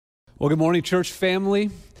Well, good morning, church family.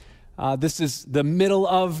 This is the middle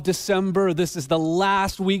of December. This is the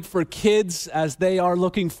last week for kids as they are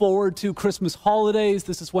looking forward to Christmas holidays.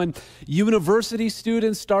 This is when university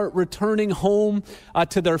students start returning home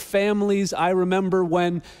to their families. I remember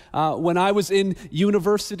when I was in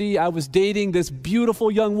university, I was dating this beautiful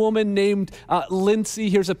young woman named Lindsay.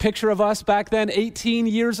 Here's a picture of us back then, 18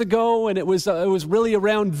 years ago, and it was really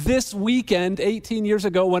around this weekend, 18 years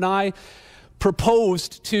ago, when I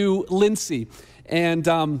proposed to Lindsay. And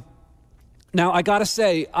now I gotta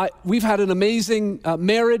say, we've had an amazing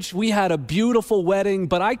marriage. We had a beautiful wedding,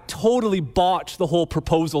 but I totally botched the whole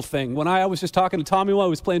proposal thing. When I was just talking to Tommy while I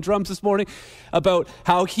was playing drums this morning about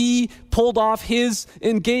how he pulled off his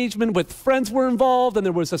engagement with friends were involved, and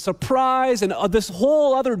there was a surprise, and this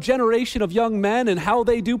whole other generation of young men and how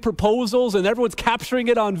they do proposals, and everyone's capturing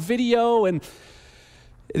it on video, and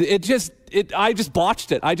I just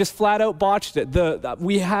botched it. I just flat out botched it.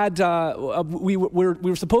 We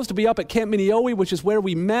were supposed to be up at Camp Minneowi, which is where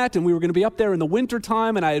we met, and we were going to be up there in the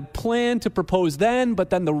wintertime, and I had planned to propose then,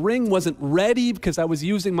 but then the ring wasn't ready because I was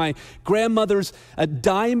using my grandmother's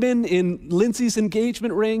diamond in Lindsay's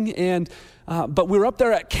engagement ring, but we were up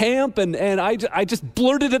there at camp, and I just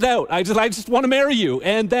blurted it out. I just want to marry you.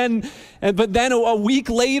 But then a week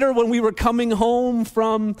later, when we were coming home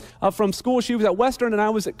from school, she was at Western and I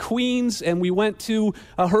was at Queens, and we went to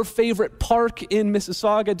her favorite park in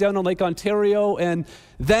Mississauga down on Lake Ontario. And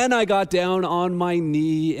then I got down on my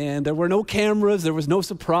knee, and there were no cameras, there was no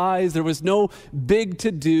surprise, there was no big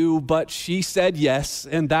to-do, but she said yes,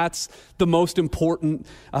 and that's the most important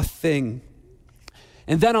thing.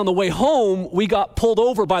 And then on the way home, we got pulled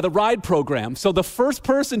over by the ride program. So the first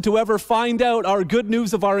person to ever find out our good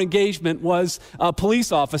news of our engagement was a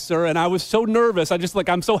police officer. And I was so nervous.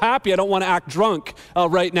 I'm so happy I don't want to act drunk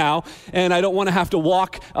right now. And I don't want to have to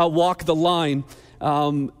walk the line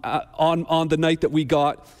on the night that we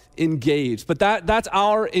got engaged. But that's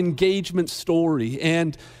our engagement story.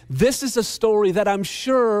 And this is a story that I'm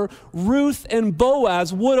sure Ruth and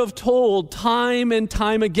Boaz would have told time and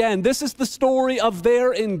time again. This is the story of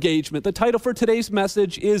their engagement. The title for today's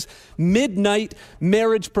message is Midnight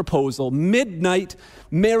Marriage Proposal. Midnight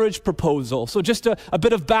Marriage Proposal. So just a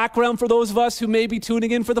bit of background for those of us who may be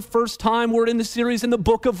tuning in for the first time. We're in the series in the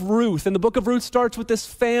book of Ruth. And the book of Ruth starts with this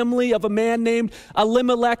family of a man named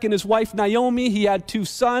Elimelech and his wife Naomi. He had 2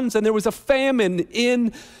 sons, and there was a famine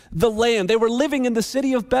in the land. They were living in the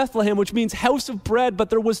city of Bethlehem, which means house of bread, but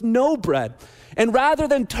there was no bread. And rather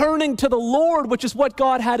than turning to the Lord, which is what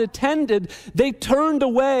God had intended, they turned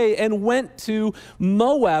away and went to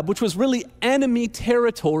Moab, which was really enemy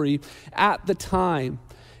territory at the time.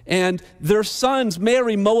 And their sons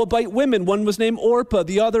marry Moabite women. One was named Orpah,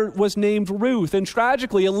 the other was named Ruth. And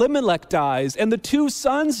tragically, Elimelech dies, and the 2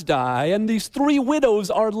 sons die, and these 3 widows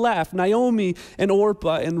are left, Naomi and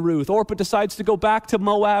Orpah and Ruth. Orpah decides to go back to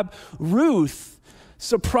Moab. Ruth,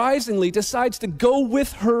 surprisingly, decides to go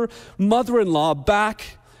with her mother-in-law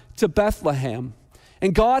back to Bethlehem.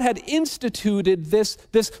 And God had instituted this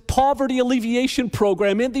poverty alleviation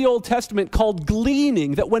program in the Old Testament called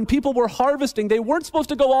gleaning, that when people were harvesting, they weren't supposed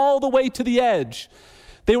to go all the way to the edge.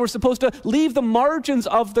 They were supposed to leave the margins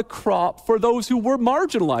of the crop for those who were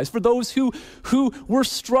marginalized, for those who were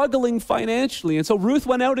struggling financially. And so Ruth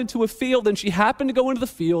went out into a field, and she happened to go into the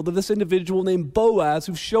field of this individual named Boaz,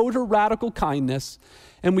 who showed her radical kindness.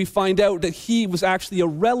 And we find out that he was actually a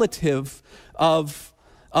relative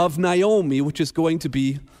of Naomi, which is going to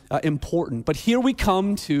be important. But here we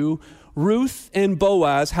come to Ruth and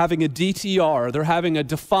Boaz having a DTR. They're having a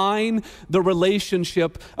define the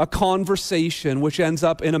relationship, a conversation, which ends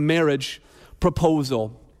up in a marriage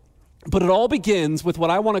proposal. But it all begins with what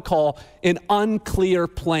I want to call an unclear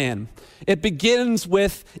plan. It begins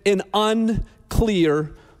with an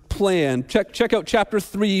unclear plan. Check out chapter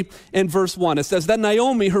 3 and verse 1. It says, "Then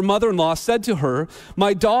Naomi, her mother-in-law, said to her,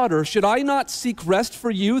 'My daughter, should I not seek rest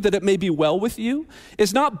for you, that it may be well with you?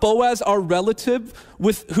 Is not Boaz our relative,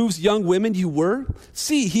 with whose young women you were?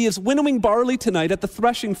 See, he is winnowing barley tonight at the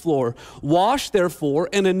threshing floor. Wash, therefore,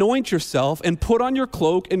 and anoint yourself, and put on your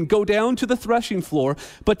cloak, and go down to the threshing floor.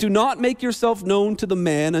 But do not make yourself known to the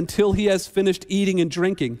man until he has finished eating and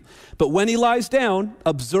drinking. But when he lies down,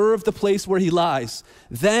 observe the place where he lies.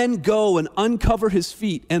 Then go and uncover his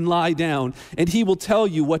feet and lie down, and he will tell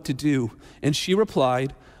you what to do.' And she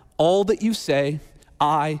replied, 'All that you say,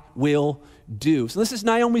 I will do.'" So this is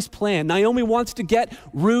Naomi's plan. Naomi wants to get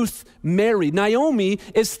Ruth married. Naomi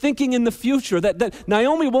is thinking in the future that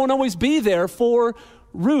Naomi won't always be there for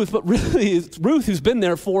Ruth, but really it's Ruth who's been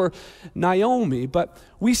there for Naomi. But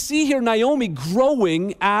we see here Naomi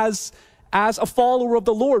growing as as a follower of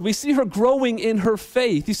the Lord. We see her growing in her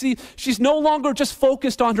faith. You see, she's no longer just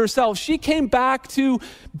focused on herself. She came back to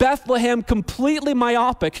Bethlehem completely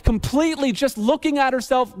myopic, completely just looking at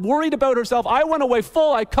herself, worried about herself. I went away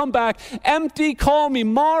full, I come back empty, call me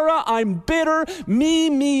Mara, I'm bitter,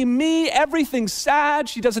 me, everything's sad.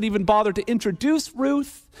 She doesn't even bother to introduce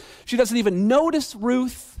Ruth. She doesn't even notice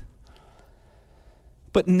Ruth.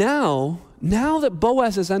 But now that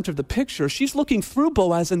Boaz has entered the picture, she's looking through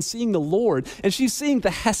Boaz and seeing the Lord, and she's seeing the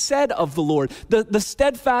hesed of the Lord, the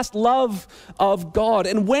steadfast love of God.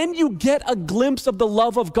 And when you get a glimpse of the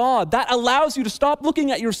love of God, that allows you to stop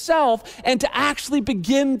looking at yourself and to actually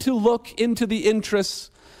begin to look into the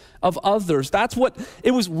interests of others. That's what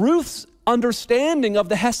it was, Ruth's understanding of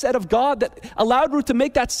the hesed of God, that allowed Ruth to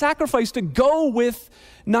make that sacrifice to go with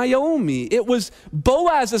Naomi. It was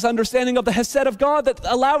Boaz's understanding of the hesed of God that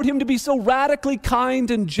allowed him to be so radically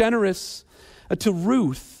kind and generous to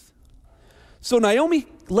Ruth. So Naomi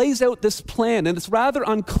lays out this plan, and it's rather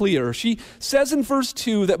unclear. She says in verse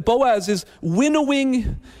 2 that Boaz is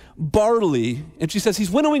winnowing barley, and she says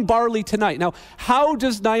he's winnowing barley tonight. Now, how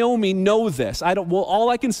does Naomi know this? All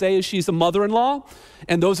I can say is she's a mother-in-law,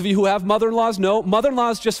 and those of you who have mother-in-laws know,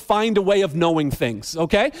 mother-in-laws just find a way of knowing things,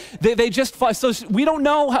 okay? They just find, so we don't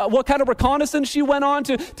know what kind of reconnaissance she went on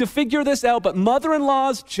to figure this out, but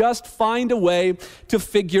mother-in-laws just find a way to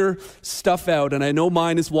figure stuff out, and I know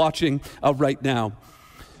mine is watching right now.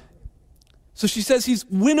 So she says he's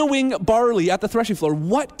winnowing barley at the threshing floor.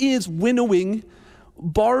 What is winnowing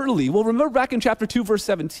barley? Well, remember back in chapter 2, verse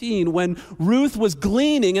 17, when Ruth was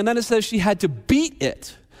gleaning, and then it says she had to beat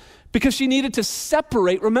it because she needed to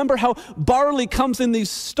separate. Remember how barley comes in these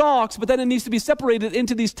stalks, but then it needs to be separated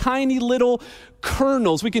into these tiny little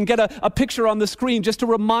kernels. We can get a picture on the screen just to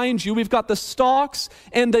remind you. We've got the stalks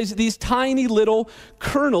and these tiny little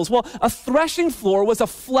kernels. Well, a threshing floor was a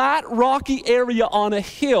flat, rocky area on a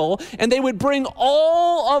hill, and they would bring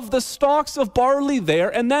all of the stalks of barley there,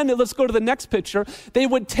 and then, let's go to the next picture, they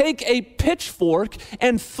would take a pitchfork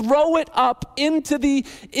and throw it up into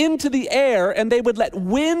the air, and they would let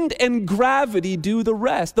wind and gravity do the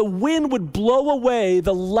rest. The wind would blow away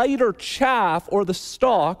the lighter chaff or the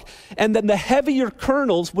stalk, and then the heavier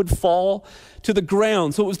kernels would fall to the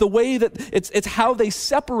ground. So it was the way that it's how they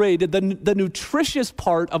separated the nutritious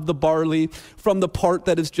part of the barley from the part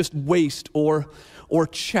that is just waste or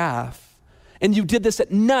chaff. And you did this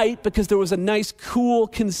at night because there was a nice, cool,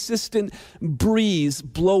 consistent breeze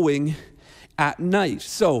blowing at night.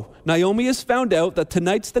 So Naomi has found out that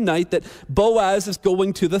tonight's the night that Boaz is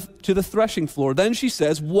going to the threshing floor. Then she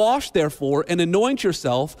says, wash therefore and anoint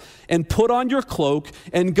yourself and put on your cloak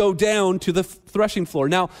and go down to the threshing floor.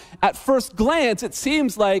 Now, at first glance, it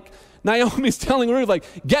seems like Naomi's telling Ruth,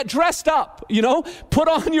 like, get dressed up, put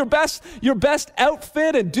on your best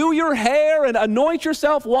outfit and do your hair and anoint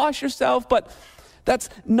yourself, wash yourself. But that's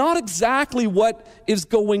not exactly what is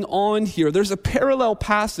going on here. There's a parallel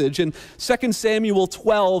passage in 2 Samuel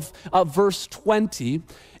 12, verse 20.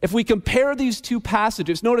 If we compare these two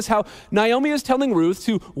passages, notice how Naomi is telling Ruth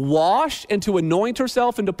to wash and to anoint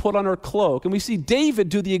herself and to put on her cloak. And we see David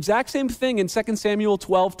do the exact same thing in 2 Samuel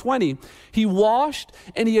 12:20. He washed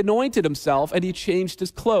and he anointed himself and he changed his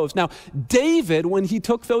clothes. Now, David, when he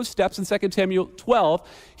took those steps in 2 Samuel 12,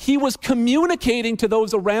 he was communicating to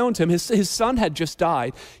those around him. His son had just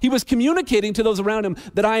died. He was communicating to those around him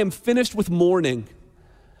that I am finished with mourning.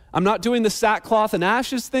 I'm not doing the sackcloth and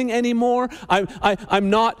ashes thing anymore. I'm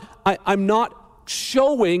not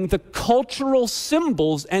showing the cultural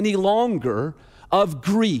symbols any longer of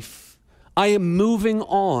grief. I am moving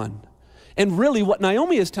on. And really what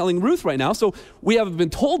Naomi is telling Ruth right now, so we haven't been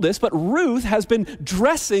told this, but Ruth has been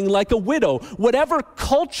dressing like a widow. Whatever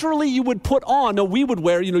culturally you would put on, we would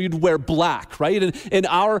wear, you'd wear black, right? In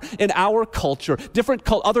our culture.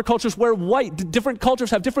 Other cultures wear white. Different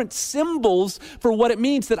cultures have different symbols for what it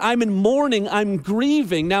means that I'm in mourning, I'm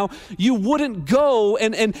grieving. Now, you wouldn't go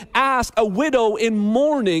and ask a widow in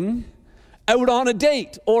mourning out on a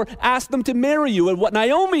date or ask them to marry you. And what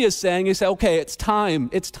Naomi is saying is, okay, it's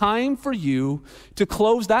time for you to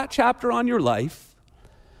close that chapter on your life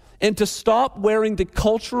and to stop wearing the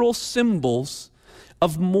cultural symbols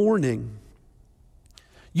of mourning.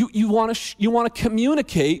 You want to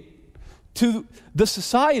communicate to the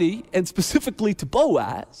society and specifically to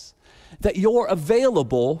Boaz that you're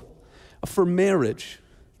available for marriage.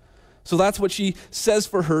 So that's what she says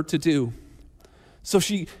for her to do. So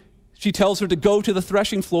she tells her to go to the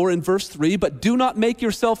threshing floor in verse 3, but do not make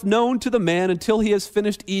yourself known to the man until he has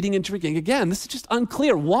finished eating and drinking. Again, this is just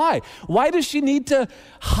unclear. Why? Why does she need to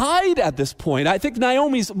hide at this point? I think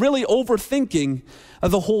Naomi's really overthinking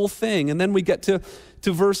the whole thing. And then we get to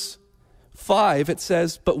verse 5, it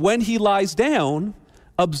says, but when he lies down,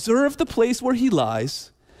 observe the place where he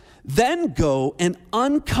lies, then go and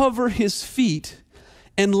uncover his feet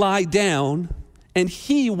and lie down, and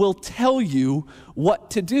he will tell you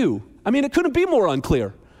what to do. I mean, it couldn't be more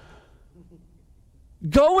unclear.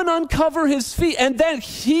 Go and uncover his feet, and then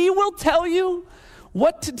he will tell you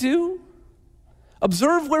what to do.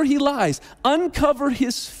 Observe where he lies. Uncover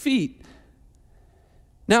his feet.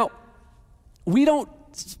 Now, we don't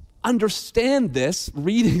understand this,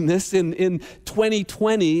 reading this in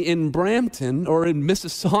 2020 in Brampton or in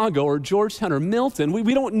Mississauga or Georgetown or Milton.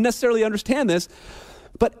 We don't necessarily understand this,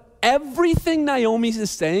 but everything Naomi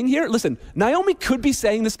is saying here, listen, Naomi could be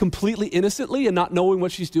saying this completely innocently and not knowing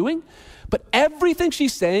what she's doing, but everything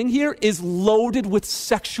she's saying here is loaded with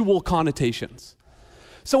sexual connotations.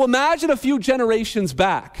 So imagine a few generations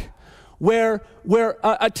back where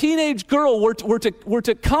a teenage girl were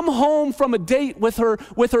to come home from a date with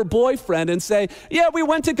her boyfriend and say, yeah, we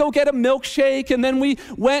went to go get a milkshake, and then we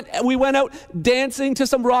went out dancing to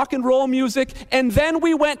some rock and roll music, and then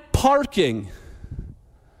we went parking.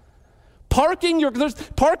 Parking your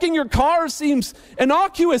car seems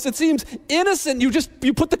innocuous. It seems innocent.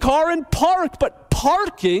 You put the car in park, but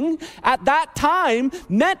parking at that time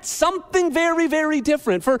meant something very, very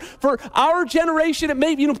different. For our generation, it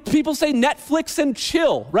may, people say Netflix and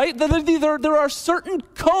chill, right? There are certain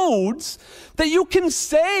codes that you can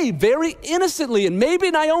say very innocently, and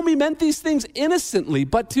maybe Naomi meant these things innocently,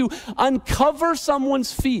 but to uncover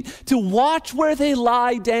someone's feet, to watch where they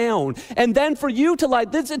lie down, and then for you to lie,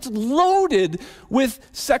 it's loaded with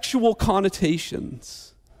sexual connotations.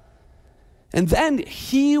 And then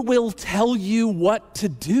he will tell you what to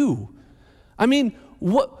do. I mean,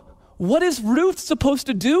 what is Ruth supposed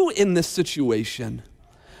to do in this situation?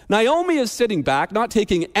 Naomi is sitting back, not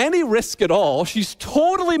taking any risk at all. She's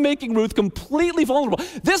totally making Ruth completely vulnerable.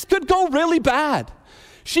 This could go really bad.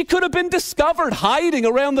 She could have been discovered hiding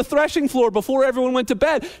around the threshing floor before everyone went to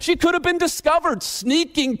bed. She could have been discovered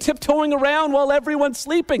sneaking, tiptoeing around while everyone's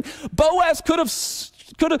sleeping. Boaz could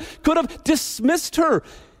have dismissed her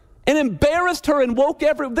and embarrassed her and woke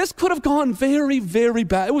everyone. This could have gone very, very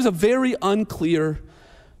bad. It was a very unclear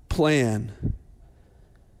plan.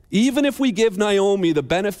 Even if we give Naomi the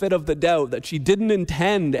benefit of the doubt that she didn't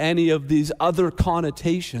intend any of these other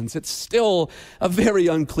connotations, it's still a very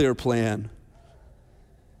unclear plan.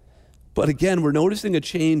 But again, we're noticing a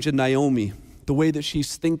change in Naomi, the way that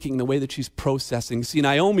she's thinking, the way that she's processing. See,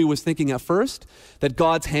 Naomi was thinking at first that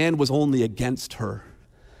God's hand was only against her.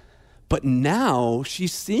 But now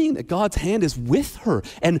she's seeing that God's hand is with her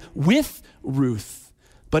and with Ruth.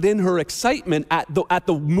 But in her excitement at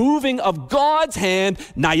the moving of God's hand,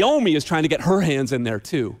 Naomi is trying to get her hands in there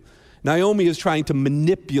too. Naomi is trying to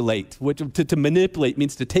manipulate, which to manipulate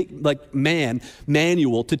means to take, like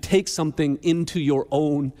manual, to take something into your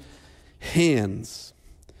own hands.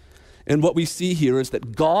 And what we see here is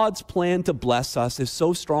that God's plan to bless us is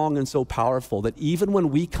so strong and so powerful that even when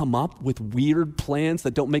we come up with weird plans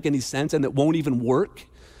that don't make any sense and that won't even work,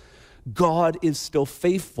 God is still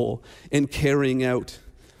faithful in carrying out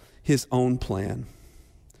his own plan.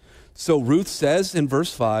 So Ruth says in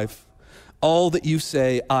verse 5, all that you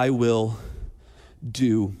say I will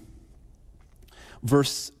do.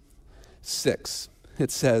 Verse 6,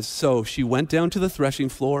 it says, so she went down to the threshing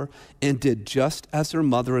floor and did just as her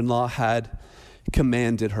mother-in-law had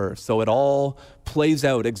commanded her. So it all plays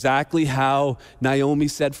out exactly how Naomi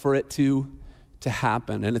said for it to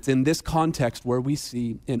happen. And it's in this context where we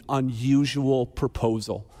see an unusual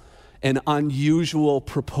proposal. An unusual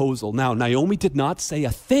proposal. Now, Naomi did not say a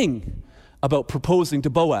thing about proposing to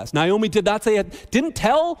Boaz. Naomi didn't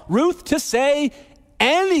tell Ruth to say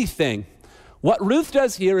anything. What Ruth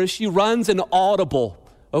does here is she runs an audible.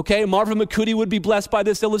 Okay, Marvin McCooty would be blessed by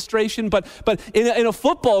this illustration, but in a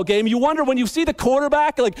football game, you wonder when you see the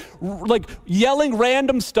quarterback like yelling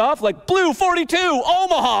random stuff like blue 42,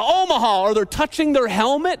 Omaha, or they're touching their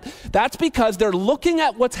helmet. That's because they're looking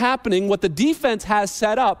at what's happening, what the defense has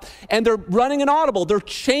set up, and they're running an audible. They're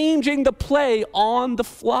changing the play on the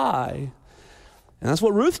fly. And that's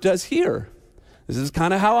what Ruth does here. This is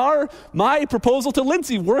kind of how my proposal to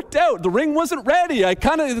Lindsay worked out. The ring wasn't ready. It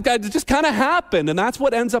just kind of happened. And that's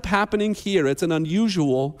what ends up happening here. It's an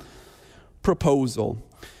unusual proposal.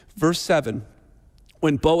 Verse 7,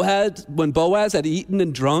 when Boaz had eaten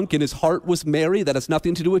and drunk and his heart was merry, that has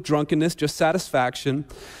nothing to do with drunkenness, just satisfaction,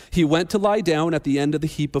 he went to lie down at the end of the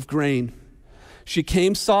heap of grain. She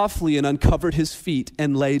came softly and uncovered his feet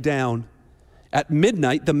and lay down. At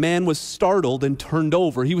midnight, the man was startled and turned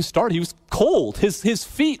over. He was startled. He was cold. His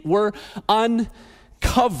feet were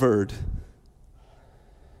uncovered.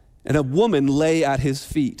 And a woman lay at his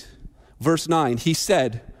feet. Verse 9, he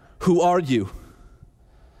said, "Who are you?"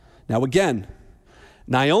 Now again,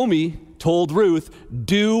 Naomi told Ruth,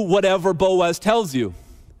 "Do whatever Boaz tells you."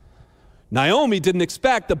 Naomi didn't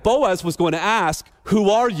expect that Boaz was going to ask, "Who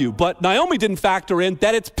are you?" But Naomi didn't factor in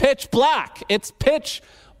that it's pitch black. It's pitch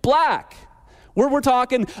black. We're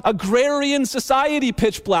talking agrarian society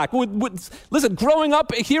pitch black. Listen, growing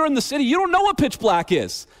up here in the city, you don't know what pitch black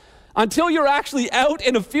is until you're actually out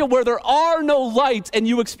in a field where there are no lights and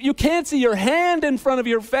you can't see your hand in front of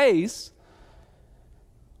your face.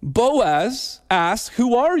 Boaz asks,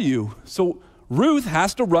 "Who are you?" So Ruth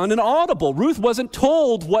has to run an audible. Ruth wasn't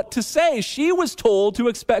told what to say. She was told to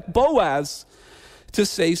expect Boaz to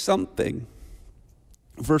say something.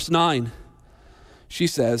 Verse 9, she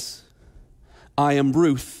says, "I am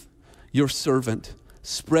Ruth, your servant.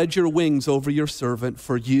 Spread your wings over your servant,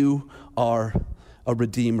 for you are a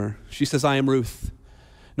redeemer." She says, "I am Ruth."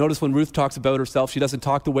 Notice when Ruth talks about herself, she doesn't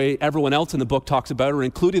talk the way everyone else in the book talks about her,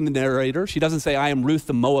 including the narrator. She doesn't say, "I am Ruth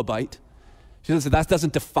the Moabite." She doesn't say, "That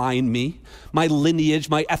doesn't define me. My lineage,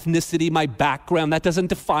 my ethnicity, my background, that doesn't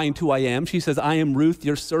define who I am." She says, "I am Ruth,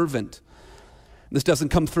 your servant." This doesn't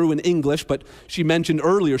come through in English, but she mentioned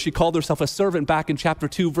earlier, she called herself a servant back in chapter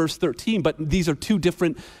 2, verse 13, but these are two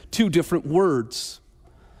different words.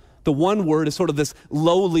 The one word is sort of this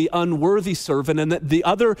lowly, unworthy servant, and the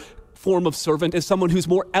other form of servant is someone who's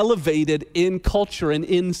more elevated in culture and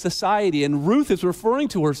in society. And Ruth is referring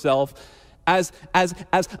to herself as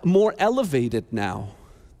more elevated now.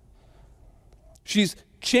 She's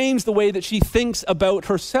changed the way that she thinks about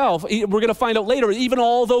herself. We're going to find out later, even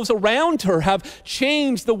all those around her have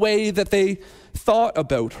changed the way that they thought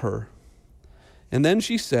about her. And then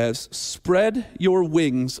she says, "Spread your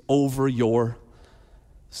wings over your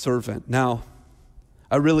servant." Now,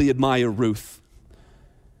 I really admire Ruth.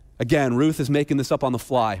 Again, Ruth is making this up on the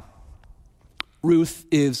fly. Ruth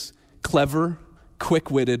is clever,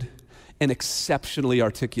 quick-witted, and exceptionally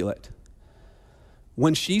articulate.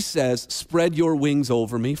 When she says, "Spread your wings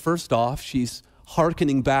over me," first off, she's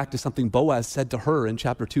hearkening back to something Boaz said to her in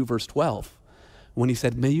chapter 2, verse 12, when he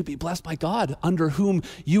said, "May you be blessed by God, under whom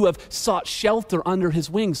you have sought shelter under his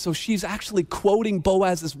wings." So she's actually quoting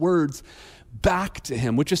Boaz's words back to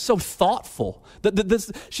him, which is so thoughtful.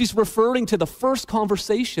 She's referring to the first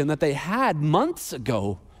conversation that they had months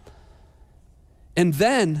ago. And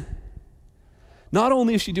then, not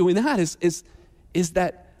only is she doing that, is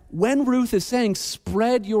that when Ruth is saying,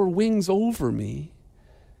 "Spread your wings over me,"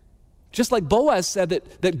 just like Boaz said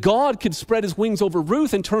that God could spread his wings over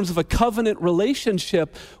Ruth in terms of a covenant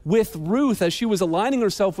relationship with Ruth as she was aligning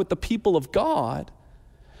herself with the people of God,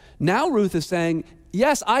 now Ruth is saying,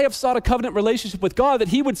 "Yes, I have sought a covenant relationship with God that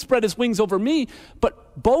he would spread his wings over me,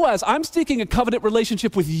 but Boaz, I'm seeking a covenant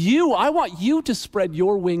relationship with you. I want you to spread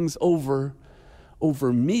your wings over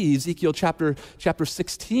me." Ezekiel chapter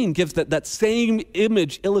 16 gives that same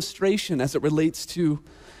image illustration as it relates to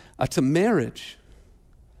marriage.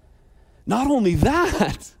 Not only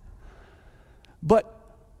that, but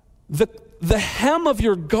the hem of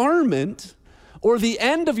your garment or the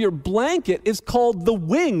end of your blanket is called the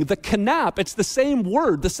wing, the kanap. It's the same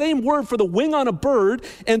word for the wing on a bird,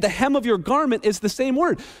 and the hem of your garment is the same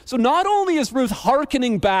word. So not only is Ruth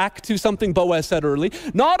hearkening back to something Boaz said early,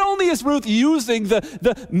 not only is Ruth using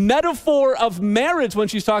the metaphor of marriage when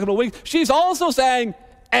she's talking about wings, she's also saying,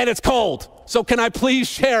 "And it's cold, so can I please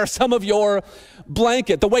share some of your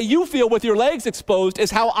blanket? The way you feel with your legs exposed is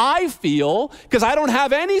how I feel because I don't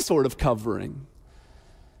have any sort of covering."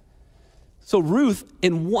 So Ruth,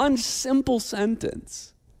 in one simple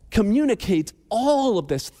sentence, communicates all of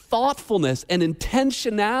this thoughtfulness and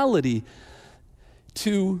intentionality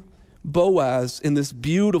to Boaz in this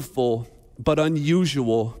beautiful but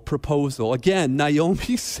unusual proposal. Again,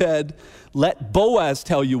 Naomi said, "Let Boaz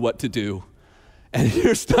tell you what to do." And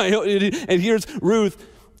here's Ruth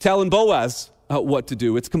telling Boaz what to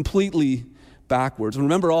do. It's completely backwards. And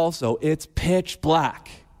remember also, it's pitch black.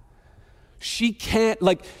 She can't,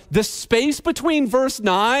 the space between verse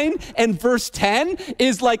 9 and verse 10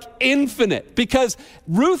 is infinite because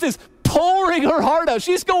Ruth is pouring her heart out.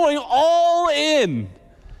 She's going all in.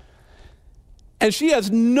 And she has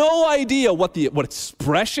no idea what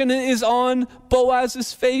expression is on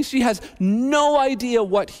Boaz's face. She has no idea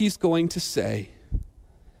what he's going to say.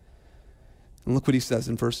 And look what he says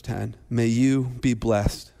in verse 10. "May you be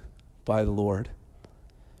blessed by the Lord."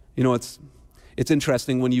 You know, it's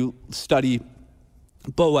interesting when you study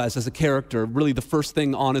Boaz as a character, really the first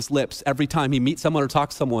thing on his lips every time he meets someone or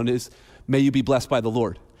talks to someone is, "May you be blessed by the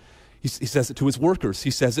Lord." He says it to his workers. He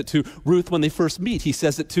says it to Ruth when they first meet. He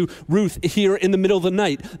says it to Ruth here in the middle of the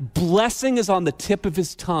night. Blessing is on the tip of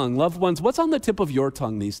his tongue. Loved ones, what's on the tip of your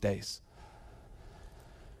tongue these days?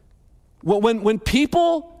 When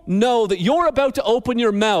people know that you're about to open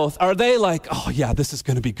your mouth, are they like, oh yeah, this is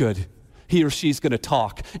going to be good. He or she's going to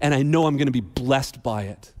talk, and I know I'm going to be blessed by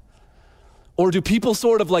it? Or do people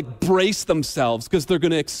sort of like brace themselves because they're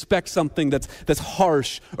going to expect something that's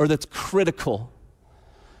harsh or that's critical?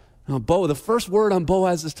 Now, the first word on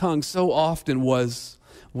Boaz's tongue so often was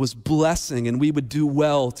blessing, and we would do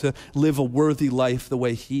well to live a worthy life the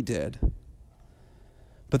way he did.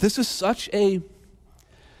 But this is such an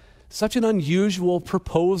unusual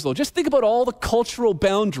proposal. Just think about all the cultural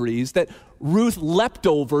boundaries that Ruth leapt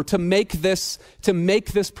over to make this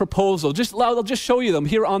proposal. I'll just show you them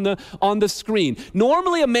here on the screen.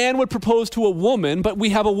 Normally a man would propose to a woman, but we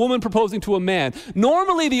have a woman proposing to a man.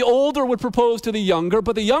 Normally the older would propose to the younger,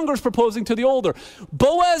 but the younger is proposing to the older.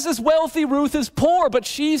 Boaz is wealthy, Ruth is poor, but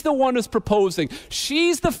she's the one who's proposing.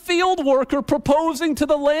 She's the field worker proposing to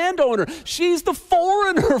the landowner. She's the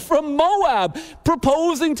foreigner from Moab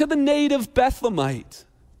proposing to the native Bethlehemite.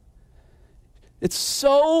 It's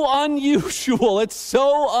so unusual. It's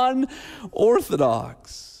so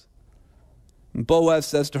unorthodox. And Boaz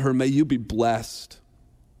says to her, may you be blessed.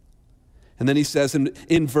 And then he says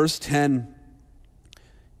in verse 10,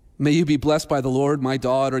 may you be blessed by the Lord, my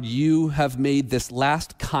daughter. You have made this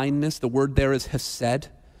last kindness, the word there is hesed,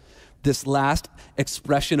 this last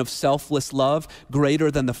expression of selfless love, greater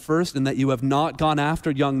than the first, in that you have not gone after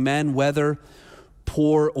young men, whether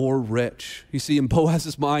poor or rich. You see, in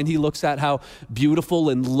Boaz's mind, he looks at how beautiful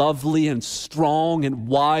and lovely and strong and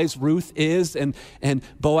wise Ruth is, and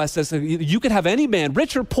Boaz says, you could have any man,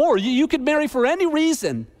 rich or poor, you could marry for any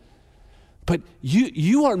reason, but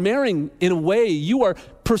you are marrying in a way, you are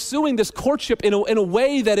pursuing this courtship in a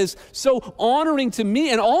way that is so honoring to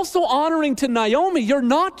me and also honoring to Naomi. You're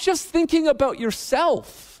not just thinking about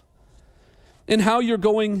yourself and how you're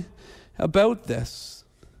going about this.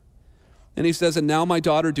 And he says, and now, my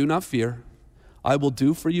daughter, do not fear. I will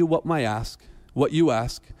do for you what you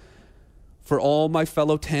ask. For all my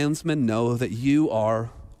fellow townsmen know that you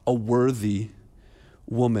are a worthy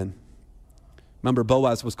woman. Remember,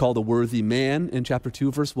 Boaz was called a worthy man in chapter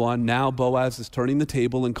 2, verse 1. Now Boaz is turning the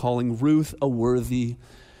table and calling Ruth a worthy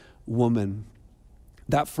woman.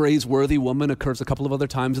 That phrase, worthy woman, occurs a couple of other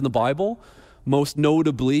times in the Bible, most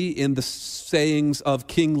notably in the sayings of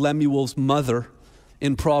King Lemuel's mother,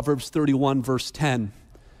 in Proverbs 31, verse 10.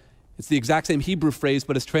 It's the exact same Hebrew phrase,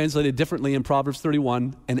 but it's translated differently in Proverbs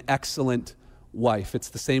 31, an excellent wife. It's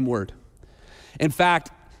the same word. In fact,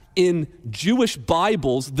 in Jewish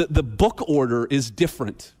Bibles, the book order is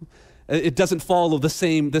different. It doesn't follow the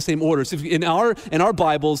same order. So in our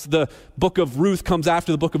Bibles, the book of Ruth comes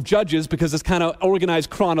after the book of Judges because it's kind of organized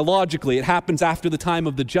chronologically. It happens after the time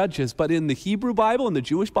of the Judges. But in the Hebrew Bible, in the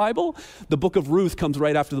Jewish Bible, the book of Ruth comes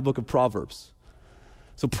right after the book of Proverbs.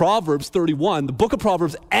 So Proverbs 31, the book of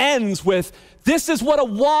Proverbs ends with, this is what a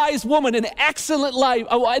wise woman, an excellent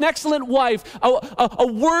wife, a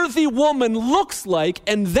worthy woman looks like.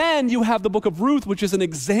 And then you have the book of Ruth, which is an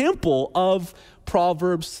example of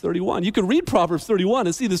Proverbs 31. You can read Proverbs 31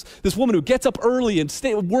 and see this woman who gets up early and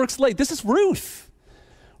works late. This is Ruth.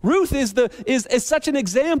 Ruth is such an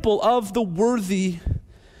example of the worthy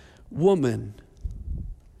woman.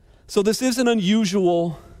 So this is an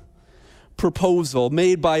unusual proposal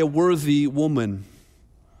made by a worthy woman.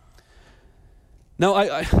 Now,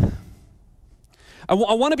 I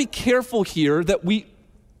want to be careful here that we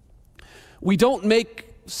don't make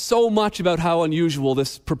so much about how unusual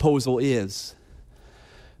this proposal is.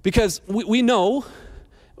 Because we know,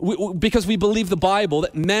 because we believe the Bible,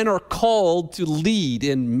 that men are called to lead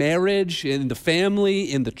in marriage, in the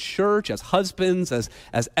family, in the church, as husbands, as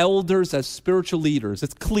elders, as spiritual leaders.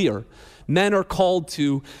 It's clear. Men are called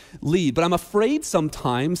to lead. But I'm afraid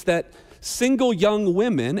sometimes that single young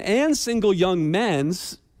women and single young men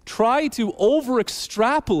try to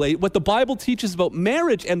over-extrapolate what the Bible teaches about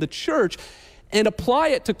marriage and the church and apply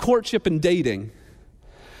it to courtship and dating.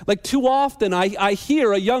 Like too often I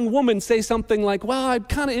hear a young woman say something like, well, I'm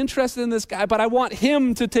kind of interested in this guy, but I want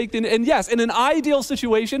him to take and yes, in an ideal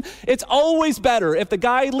situation, it's always better if the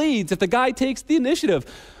guy leads, if the guy takes the initiative.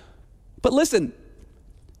 But listen,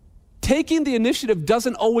 taking the initiative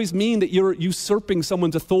doesn't always mean that you're usurping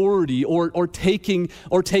someone's authority or taking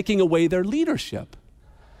away their leadership.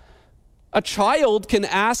 A child can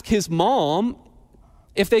ask his mom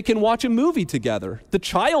if they can watch a movie together. The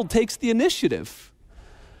child takes the initiative.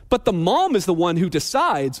 But the mom is the one who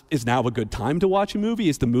decides, is now a good time to watch a movie?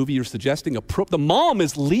 Is the movie you're suggesting the mom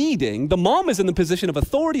is leading, the mom is in the position of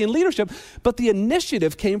authority and leadership, but the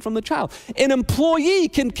initiative came from the child. An employee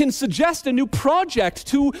can suggest a new project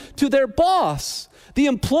to their boss. The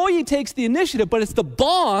employee takes the initiative, but it's the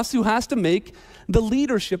boss who has to make the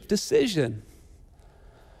leadership decision.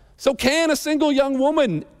 So can a single young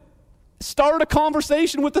woman start a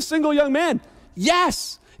conversation with a single young man?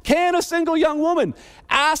 Yes. Can a single young woman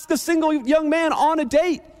ask a single young man on a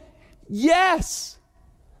date? Yes.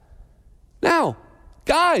 Now,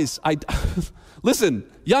 guys, listen,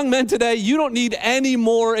 young men today, you don't need any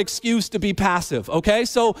more excuse to be passive, okay?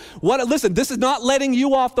 So listen, this is not letting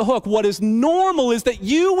you off the hook. What is normal is that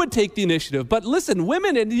you would take the initiative. But listen,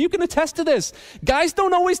 women, and you can attest to this, guys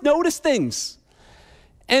don't always notice things.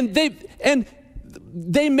 And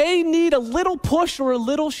they may need a little push or a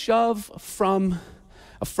little shove from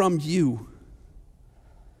you.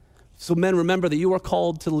 So men, remember that you are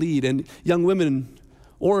called to lead. And young women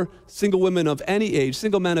or single women of any age,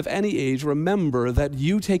 single men of any age, remember that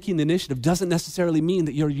you taking the initiative doesn't necessarily mean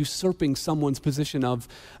that you're usurping someone's position of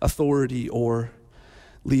authority or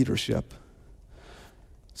leadership.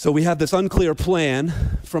 So we have this unclear plan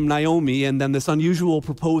from Naomi, and then this unusual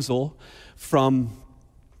proposal from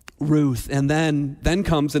Ruth, and then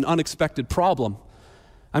comes an unexpected problem.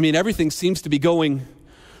 I mean, everything seems to be going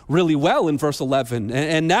really well in verse 11.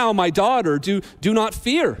 And now, my daughter, do not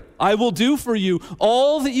fear. I will do for you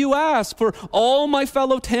all that you ask. For all my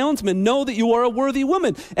fellow townsmen know that you are a worthy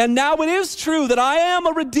woman. And now it is true that I am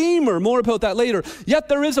a redeemer. More about that later. Yet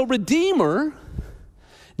there is a redeemer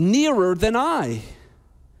nearer than I.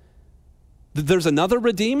 There's another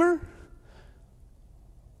redeemer?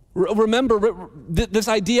 Remember this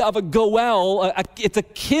idea of a goel, it's a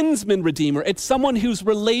kinsman redeemer. It's someone who's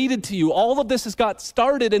related to you. All of this has got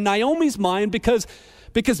started in Naomi's mind because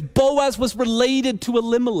Boaz was related to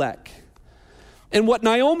Elimelech. And what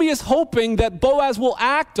Naomi is hoping that Boaz will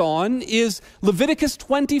act on is Leviticus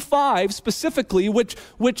 25 specifically, which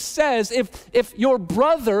says if your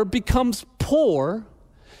brother becomes poor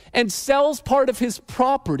and sells part of his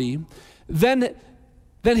property, then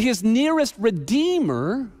his nearest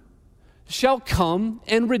redeemer shall come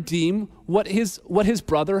and redeem what his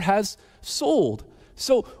brother has sold.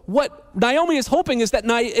 So what Naomi is hoping is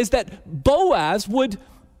that Boaz would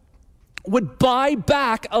buy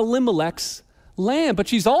back Elimelech's land. But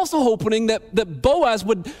she's also hoping that Boaz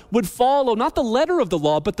would follow not the letter of the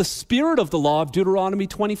law, but the spirit of the law of Deuteronomy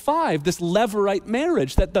 25, this Levirate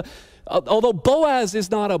marriage, although Boaz is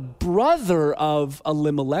not a brother of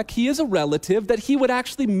Elimelech, he is a relative, that he would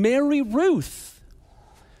actually marry Ruth.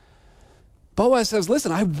 Boaz says,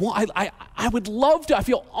 listen, I would love to, I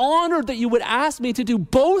feel honored that you would ask me to do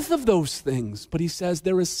both of those things. But he says,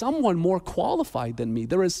 there is someone more qualified than me.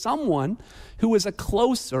 There is someone who is a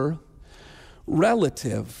closer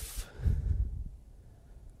relative.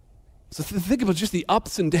 So think about just the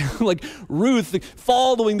ups and downs, like Ruth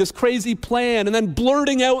following this crazy plan and then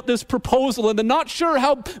blurting out this proposal and then not sure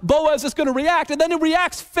how Boaz is going to react. And then it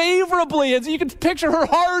reacts favorably. And so you can picture her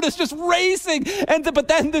heart is just racing. But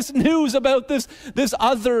then this news about this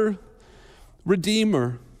other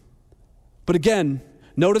redeemer. But again,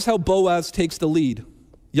 notice how Boaz takes the lead.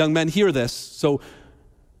 Young men, hear this. So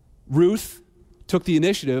Ruth took the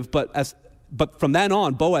initiative, but from then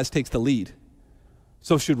on, Boaz takes the lead.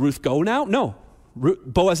 So should Ruth go now? No.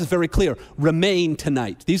 Boaz is very clear. Remain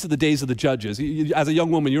tonight. These are the days of the judges. As a young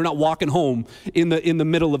woman, you're not walking home in the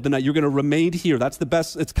middle of the night. You're going to remain here. That's the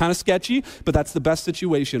best. It's kind of sketchy, but that's the best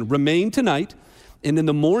situation. Remain tonight, and in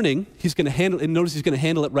the morning, he's going to handle it. And notice he's going to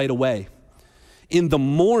handle it right away. In the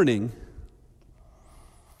morning,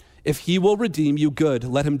 if he will redeem you, good,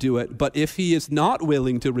 let him do it. But if he is not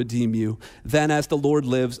willing to redeem you, then as the Lord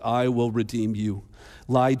lives, I will redeem you.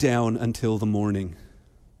 Lie down until the morning.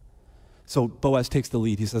 So Boaz takes the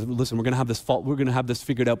lead. He says, listen, we're going to have this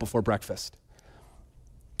figured out before breakfast.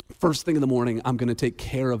 First thing in the morning, I'm going to take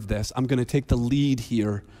care of this. I'm going to take the lead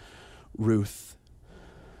here, Ruth.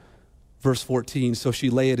 Verse 14, so she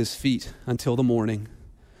lay at his feet until the morning,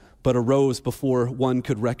 but arose before one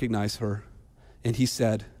could recognize her. And he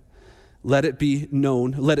said, let it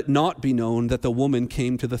not be known that the woman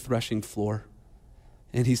came to the threshing floor.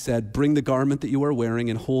 And he said, bring the garment that you are wearing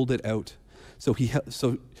and hold it out. So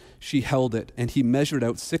she held it, and he measured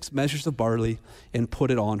out 6 measures of barley and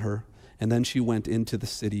put it on her. And then she went into the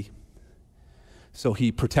city. So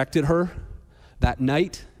he protected her that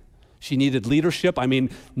night. She needed leadership. I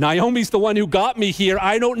mean, Naomi's the one who got me here.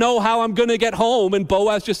 I don't know how I'm going to get home. And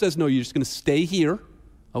Boaz just says, no, you're just going to stay here,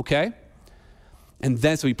 okay? And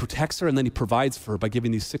then, so he protects her, and then he provides for her by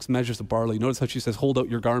giving these 6 measures of barley. Notice how she says, hold out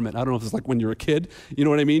your garment. I don't know if it's like when you're a kid, you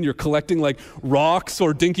know what I mean? You're collecting like rocks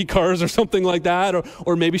or dinky cars or something like that.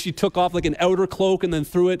 Or maybe she took off like an outer cloak and then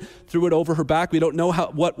threw it over her back. We don't know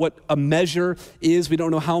what a measure is. We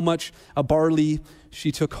don't know how much a barley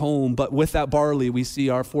she took home. But with that barley, we see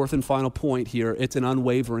our fourth and final point here. It's an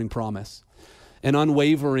unwavering promise. an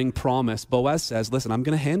unwavering promise. Boaz says, listen, I'm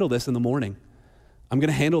going to handle this in the morning. I'm going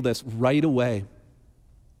to handle this right away.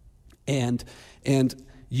 And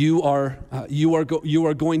you are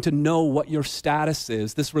going to know what your status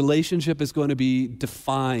is. This relationship is going to be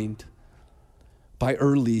defined by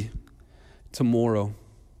early tomorrow.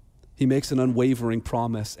 He makes an unwavering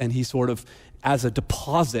promise, and he sort of, as a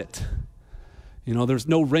deposit, there's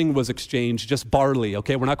no ring was exchanged, just barley.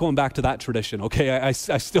 Okay, we're not going back to that tradition. Okay, I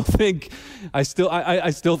still think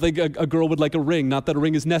a girl would like a ring. Not that a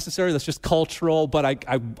ring is necessary. That's just cultural. But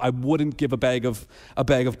I wouldn't give a bag of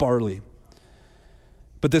barley.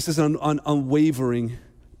 But this is an unwavering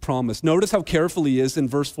promise. Notice how careful he is in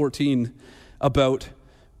verse 14 about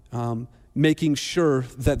making sure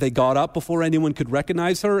that they got up before anyone could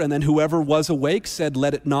recognize her, and then whoever was awake said,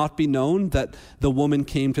 let it not be known that the woman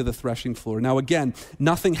came to the threshing floor. Now again,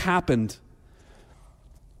 nothing happened.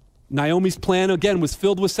 Naomi's plan, again, was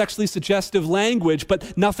filled with sexually suggestive language,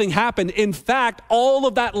 but nothing happened. In fact, all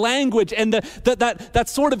of that language and that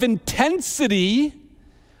sort of intensity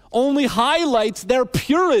only highlights their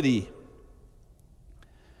purity.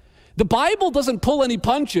 The Bible doesn't pull any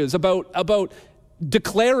punches about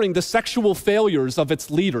declaring the sexual failures of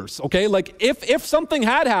its leaders, okay? Like if something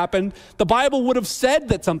had happened, the Bible would have said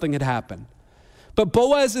that something had happened. But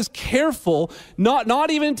Boaz is careful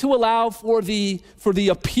not even to allow for the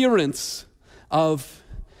appearance of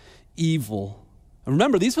evil. And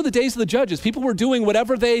remember, these were the days of the judges. People were doing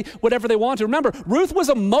whatever they wanted. Remember, Ruth was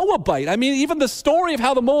a Moabite. I mean, even the story of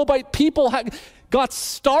how the Moabite people got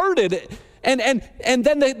started. And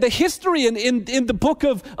then the history in the book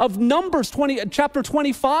of Numbers, chapter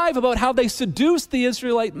 25, about how they seduced the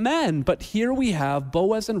Israelite men. But here we have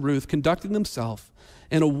Boaz and Ruth conducting themselves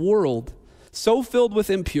in a world so filled with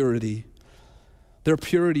impurity. Their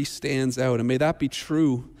purity stands out. And may that be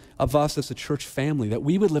true of us as a church family, that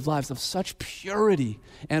we would live lives of such purity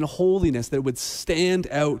and holiness that would stand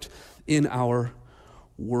out in our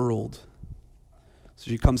world.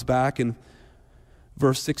 So she comes back and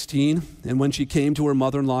verse 16, and when she came to her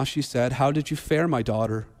mother-in-law, she said, how did you fare, my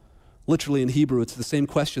daughter? Literally in Hebrew, it's the same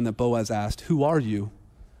question that Boaz asked. Who are you?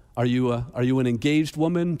 Are you an engaged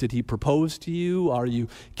woman? Did he propose to you? Are you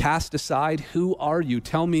cast aside? Who are you?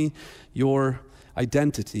 Tell me your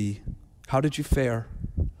identity. How did you fare?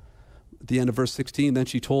 At the end of verse 16, then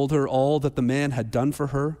she told her all that the man had done for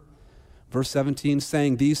her. Verse 17,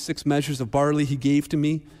 saying, these 6 measures of barley he gave to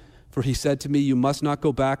me, for he said to me, you must not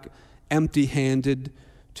go back empty-handed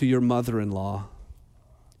to your mother-in-law.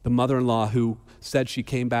 The mother-in-law who said she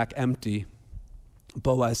came back empty.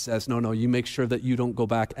 Boaz says, no, you make sure that you don't go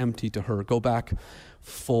back empty to her. Go back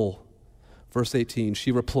full. Verse 18,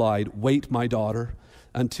 she replied, wait, my daughter,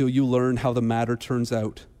 until you learn how the matter turns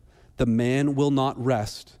out. The man will not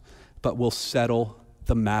rest, but will settle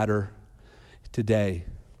the matter today.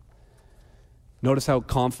 Notice how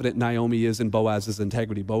confident Naomi is in Boaz's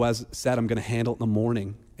integrity. Boaz said, I'm going to handle it in the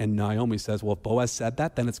morning. And Naomi says, well, if Boaz said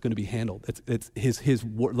that, then it's going to be handled. It's his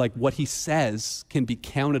word, like what he says can be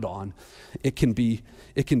counted on. It can be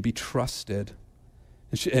trusted.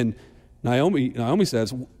 And Naomi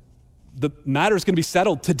says, the matter is going to be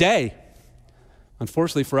settled today.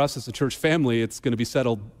 Unfortunately for us as a church family, it's going to be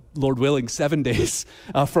settled, Lord willing, 7 days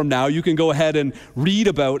from now. You can go ahead and read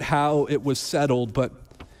about how it was settled. But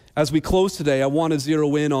as we close today, I want to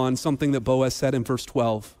zero in on something that Boaz said in verse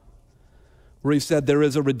 12. Where he said, there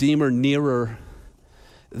is a Redeemer nearer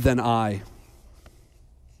than I.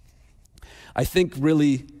 I think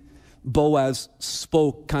really Boaz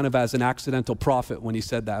spoke kind of as an accidental prophet when he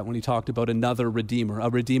said that, when he talked about another Redeemer,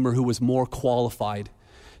 a Redeemer who was more qualified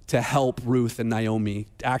to help Ruth and Naomi,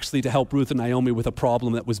 actually to help Ruth and Naomi with a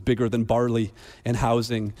problem that was bigger than barley and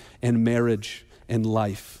housing and marriage and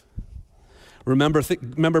life.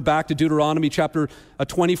 Remember back to Deuteronomy chapter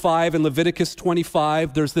 25 and Leviticus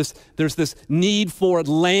 25. There's this need for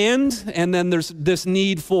land, and then there's this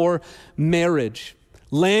need for marriage.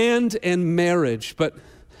 Land and marriage. But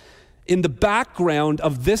in the background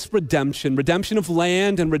of this redemption of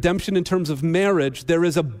land and redemption in terms of marriage, there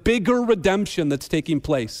is a bigger redemption that's taking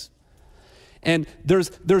place. And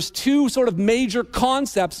there's 2 sort of major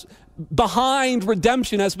concepts behind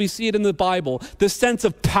redemption as we see it in the Bible. This sense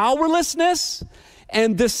of powerlessness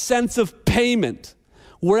and this sense of payment.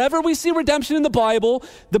 Wherever we see redemption in the Bible,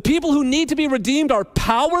 the people who need to be redeemed are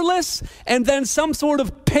powerless, and then some sort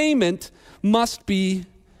of payment must be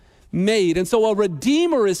made. And so a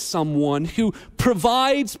redeemer is someone who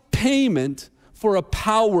provides payment for a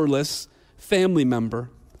powerless family member.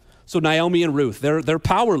 So Naomi and Ruth, they're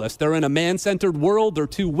powerless. They're in a man-centered world. They're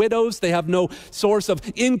two widows. They have no source of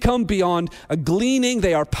income beyond a gleaning.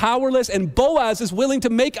 They are powerless. And Boaz is willing to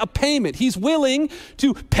make a payment. He's willing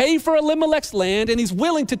to pay for Elimelech's land, and he's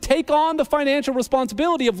willing to take on the financial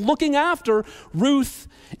responsibility of looking after Ruth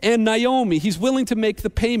and Naomi. He's willing to make the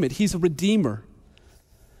payment. He's a redeemer.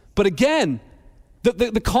 But again,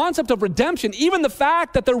 the concept of redemption, even the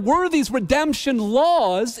fact that there were these redemption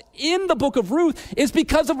laws in the book of Ruth, is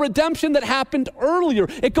because of redemption that happened earlier.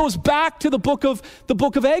 It goes back to the book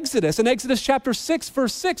of Exodus. In Exodus chapter 6,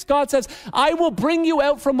 verse 6, God says, I will bring you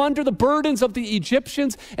out from under the burdens of the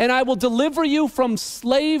Egyptians, and I will deliver you from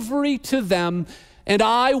slavery to them, and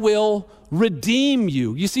I will redeem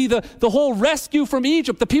you. You see, the whole rescue from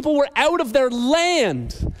Egypt, the people were out of their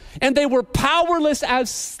land and they were powerless as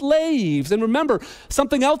slaves. And remember,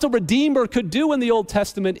 something else a redeemer could do in the Old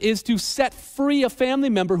Testament is to set free a family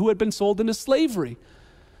member who had been sold into slavery.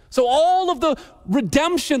 So all of the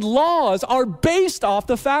redemption laws are based off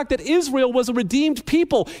the fact that Israel was a redeemed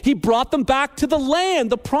people. He brought them back to the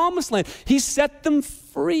land, the promised land. He set them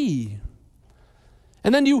free.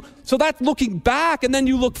 And then so that's looking back, and then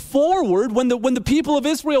you look forward when the people of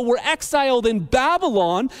Israel were exiled in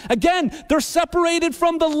Babylon. Again, they're separated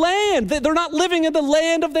from the land. They're not living in the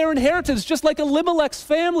land of their inheritance, just like Elimelech's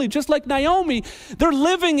family, just like Naomi. They're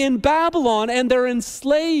living in Babylon and they're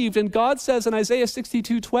enslaved. And God says in Isaiah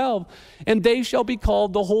 62:12, and they shall be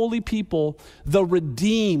called the holy people, the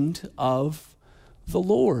redeemed of the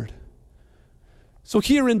Lord. So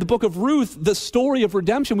here in the book of Ruth, the story of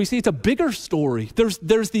redemption, we see it's a bigger story.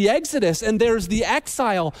 There's the Exodus and there's the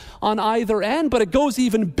exile on either end, but it goes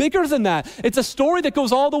even bigger than that. It's a story that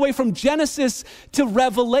goes all the way from Genesis to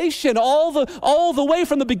Revelation, all the way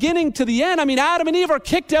from the beginning to the end. I mean, Adam and Eve are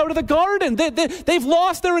kicked out of the garden. They've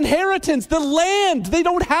lost their inheritance, the land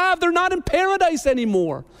they're not in paradise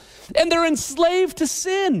anymore. And they're enslaved to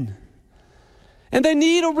sin. And they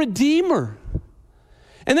need a redeemer.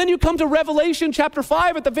 And then you come to Revelation chapter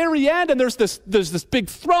 5 at the very end, and there's this big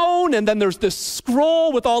throne, and then there's this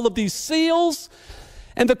scroll with all of these seals.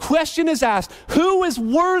 And the question is asked, who is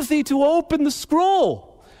worthy to open the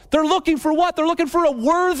scroll? They're looking for what? They're looking for a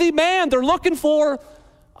worthy man. They're looking for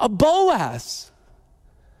a Boaz.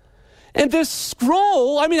 And this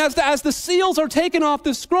scroll, I mean, as the seals are taken off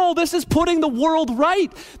this scroll, this is putting the world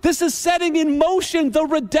right. This is setting in motion the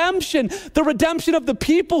redemption of the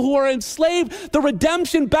people who are enslaved, the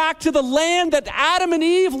redemption back to the land that Adam and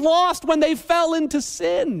Eve lost when they fell into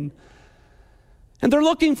sin. And they're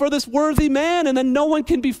looking for this worthy man, and then no one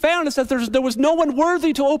can be found. It says there was no one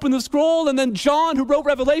worthy to open the scroll, and then John, who wrote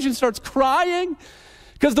Revelation, starts crying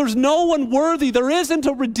because there's no one worthy. There isn't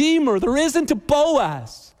a redeemer. There isn't a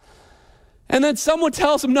Boaz. And then someone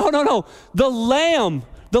tells him, no, the Lamb,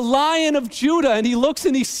 the Lion of Judah. And he looks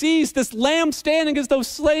and he sees this lamb standing as though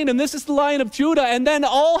slain, and this is the Lion of Judah. And then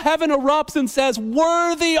all heaven erupts and says,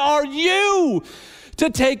 worthy are you to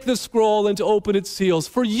take the scroll and to open its seals.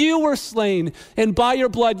 For you were slain, and by your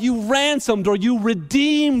blood you ransomed, or you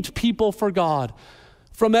redeemed people for God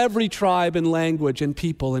from every tribe and language and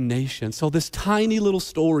people and nation. So this tiny little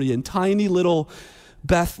story in tiny little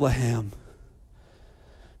Bethlehem,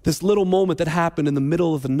 this little moment that happened in the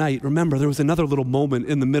middle of the night. Remember, there was another little moment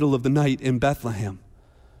in the middle of the night in Bethlehem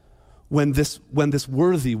when this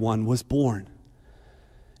worthy one was born.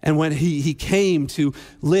 And when he came to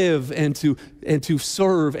live and to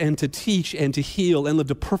serve and to teach and to heal and lived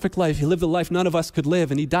a perfect life. He lived a life none of us could live,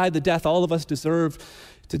 and he died the death all of us deserved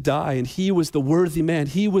to die. And he was the worthy man.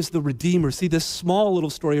 He was the Redeemer. See, this small little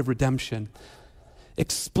story of redemption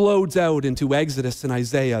explodes out into Exodus and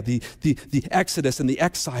Isaiah, the Exodus and the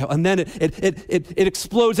exile. And then it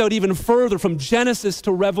explodes out even further from Genesis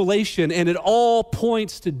to Revelation, and it all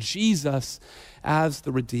points to Jesus as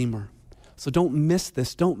the Redeemer. So don't miss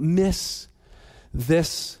this. Don't miss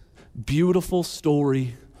this beautiful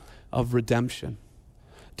story of redemption.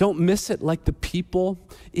 Don't miss it like the people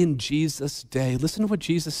in Jesus' day. Listen to what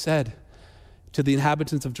Jesus said to the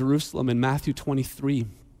inhabitants of Jerusalem in Matthew 23.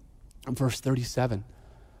 Verse 37.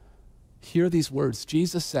 Hear these words.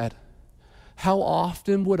 Jesus said, how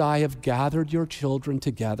often would I have gathered your children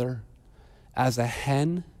together as a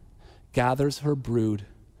hen gathers her brood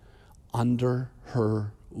under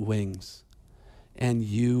her wings, and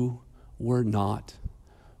you were not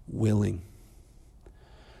willing.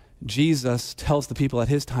 Jesus tells the people at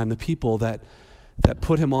his time, the people that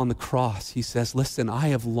put him on the cross, he says, listen, I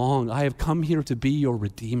have come here to be your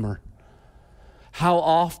Redeemer. How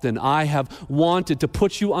often I have wanted to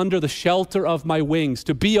put you under the shelter of my wings,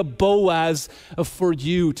 to be a Boaz for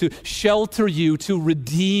you, to shelter you, to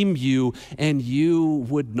redeem you, and you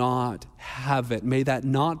would not have it. May that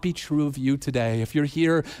not be true of you today. If you're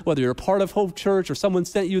here, whether you're a part of Hope Church or someone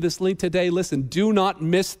sent you this link today, listen, do not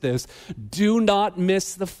miss this. Do not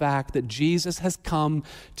miss the fact that Jesus has come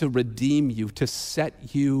to redeem you, to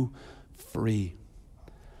set you free.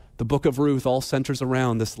 The book of Ruth all centers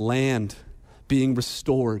around this land being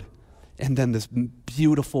restored, and then this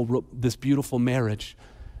beautiful marriage.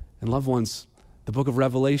 And loved ones, the book of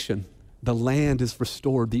Revelation, the land is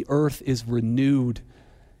restored, the earth is renewed,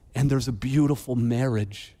 and there's a beautiful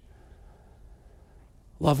marriage.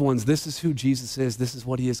 Loved ones, this is who Jesus is. This is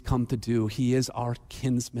what he has come to do. He is our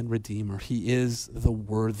kinsman redeemer. He is the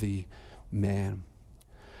worthy man.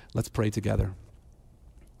 Let's pray together.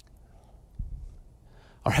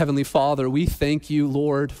 Our Heavenly Father, we thank you,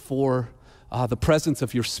 Lord, for the presence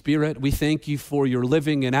of your Spirit. We thank you for your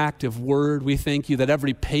living and active word. We thank you that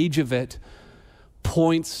every page of it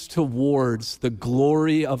points towards the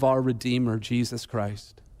glory of our Redeemer, Jesus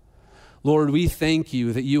Christ. Lord, we thank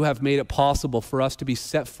you that you have made it possible for us to be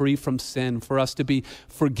set free from sin, for us to be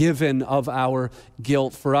forgiven of our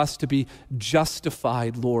guilt, for us to be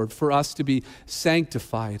justified, Lord, for us to be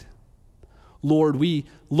sanctified. Lord, we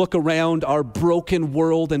look around our broken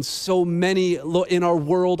world, and so many in our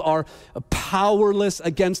world are powerless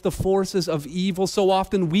against the forces of evil. So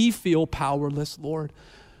often we feel powerless, Lord.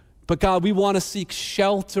 But God, we want to seek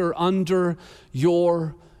shelter under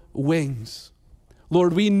your wings.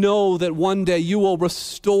 Lord, we know that one day you will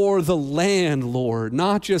restore the land, Lord,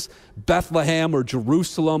 not just Bethlehem or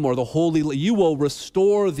Jerusalem or the Holy Land. You will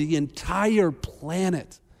restore the entire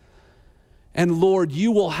planet. And Lord,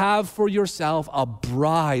 you will have for yourself a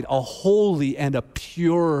bride, a holy and a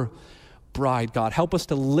pure bride, God. Help us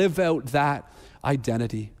to live out that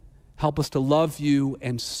identity. Help us to love you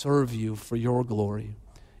and serve you for your glory.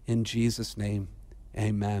 In Jesus' name,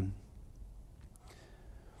 amen.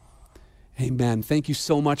 Amen. Thank you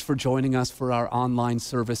so much for joining us for our online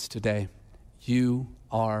service today. You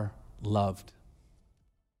are loved.